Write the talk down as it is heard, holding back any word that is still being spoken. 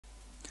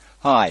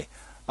Hi,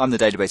 I'm the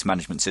Database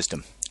Management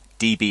System,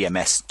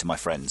 DBMS to my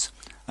friends,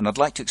 and I'd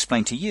like to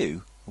explain to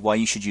you why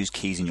you should use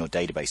keys in your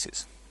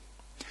databases.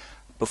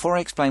 Before I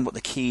explain what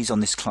the keys on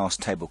this class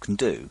table can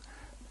do,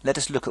 let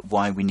us look at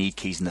why we need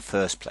keys in the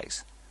first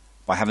place,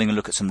 by having a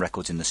look at some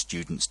records in the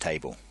students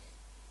table.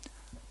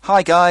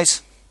 Hi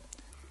guys!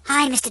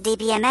 Hi, Mr.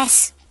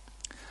 DBMS.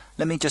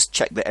 Let me just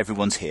check that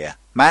everyone's here.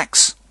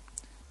 Max?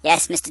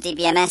 Yes, Mr.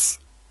 DBMS.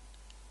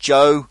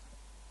 Joe?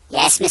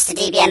 Yes, Mr.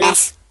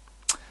 DBMS.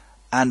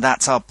 And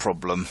that's our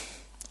problem.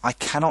 I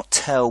cannot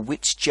tell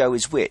which Joe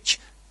is which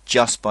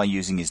just by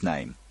using his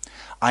name.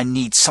 I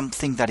need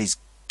something that is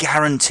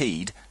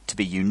guaranteed to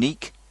be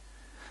unique,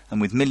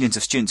 and with millions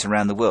of students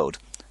around the world,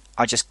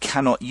 I just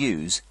cannot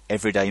use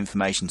everyday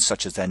information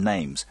such as their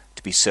names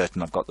to be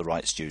certain I've got the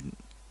right student.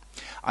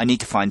 I need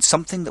to find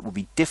something that will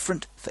be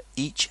different for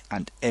each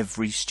and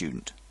every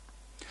student.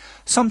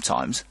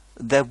 Sometimes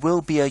there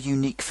will be a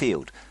unique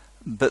field,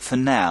 but for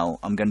now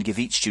I'm going to give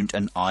each student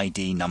an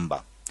ID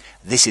number.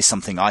 This is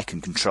something I can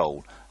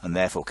control and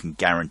therefore can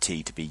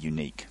guarantee to be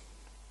unique.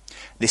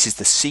 This is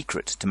the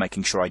secret to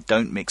making sure I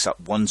don't mix up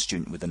one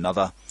student with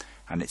another,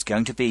 and it's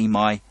going to be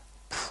my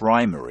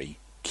primary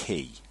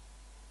key.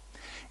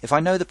 If I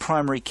know the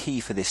primary key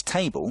for this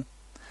table,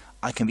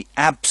 I can be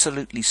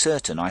absolutely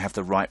certain I have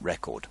the right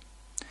record.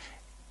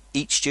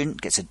 Each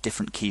student gets a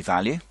different key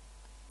value.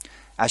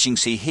 As you can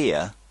see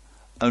here,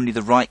 only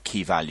the right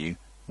key value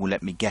will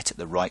let me get at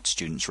the right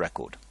student's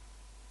record.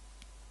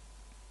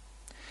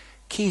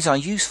 Keys are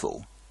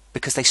useful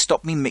because they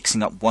stop me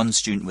mixing up one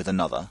student with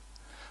another,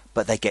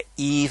 but they get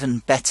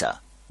even better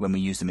when we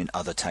use them in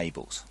other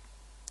tables.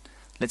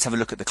 Let's have a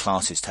look at the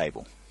classes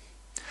table.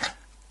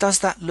 Does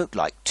that look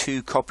like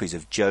two copies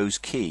of Joe's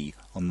key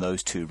on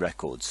those two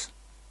records?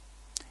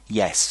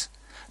 Yes,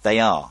 they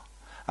are.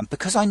 And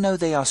because I know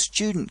they are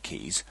student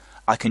keys,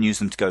 I can use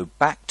them to go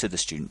back to the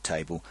student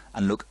table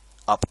and look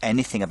up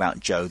anything about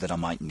Joe that I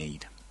might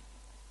need.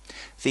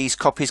 These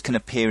copies can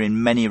appear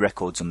in many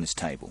records on this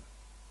table.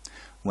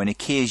 When a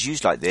key is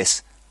used like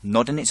this,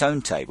 not in its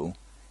own table,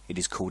 it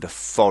is called a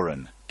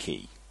foreign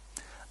key.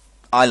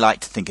 I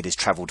like to think it has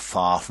travelled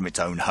far from its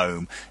own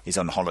home, is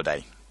on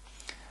holiday.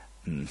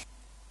 In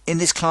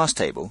this class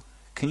table,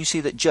 can you see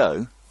that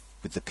Joe,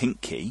 with the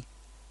pink key,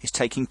 is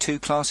taking two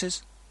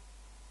classes?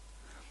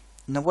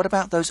 Now what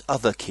about those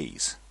other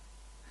keys?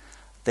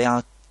 They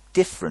are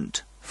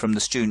different from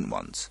the student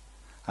ones,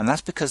 and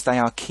that's because they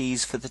are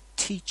keys for the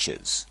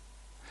teachers.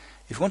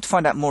 If we want to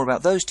find out more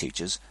about those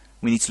teachers,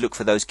 we need to look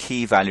for those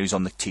key values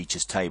on the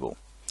teachers table.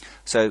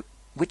 So,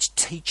 which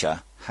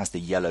teacher has the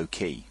yellow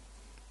key?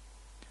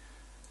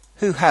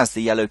 Who has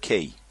the yellow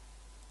key?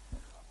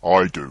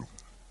 I do.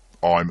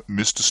 I'm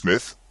Mr.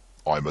 Smith.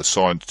 I'm a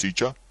science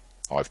teacher.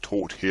 I've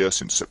taught here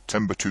since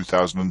September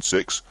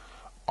 2006.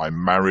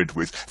 I'm married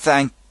with...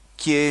 Thank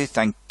you.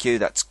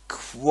 That's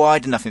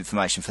quite enough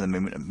information for the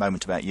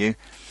moment about you.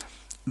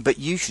 But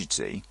you should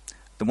see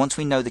that once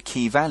we know the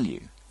key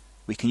value,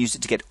 we can use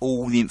it to get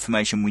all the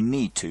information we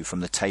need to from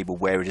the table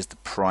where it is the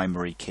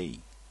primary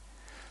key.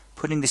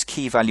 Putting this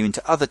key value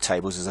into other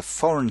tables as a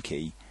foreign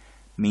key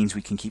means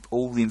we can keep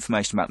all the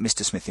information about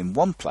Mr. Smith in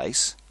one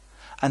place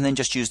and then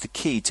just use the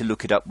key to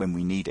look it up when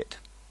we need it.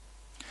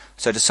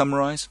 So to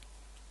summarise,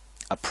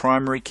 a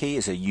primary key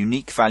is a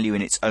unique value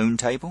in its own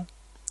table.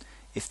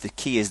 If the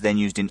key is then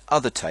used in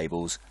other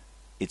tables,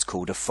 it's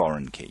called a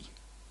foreign key.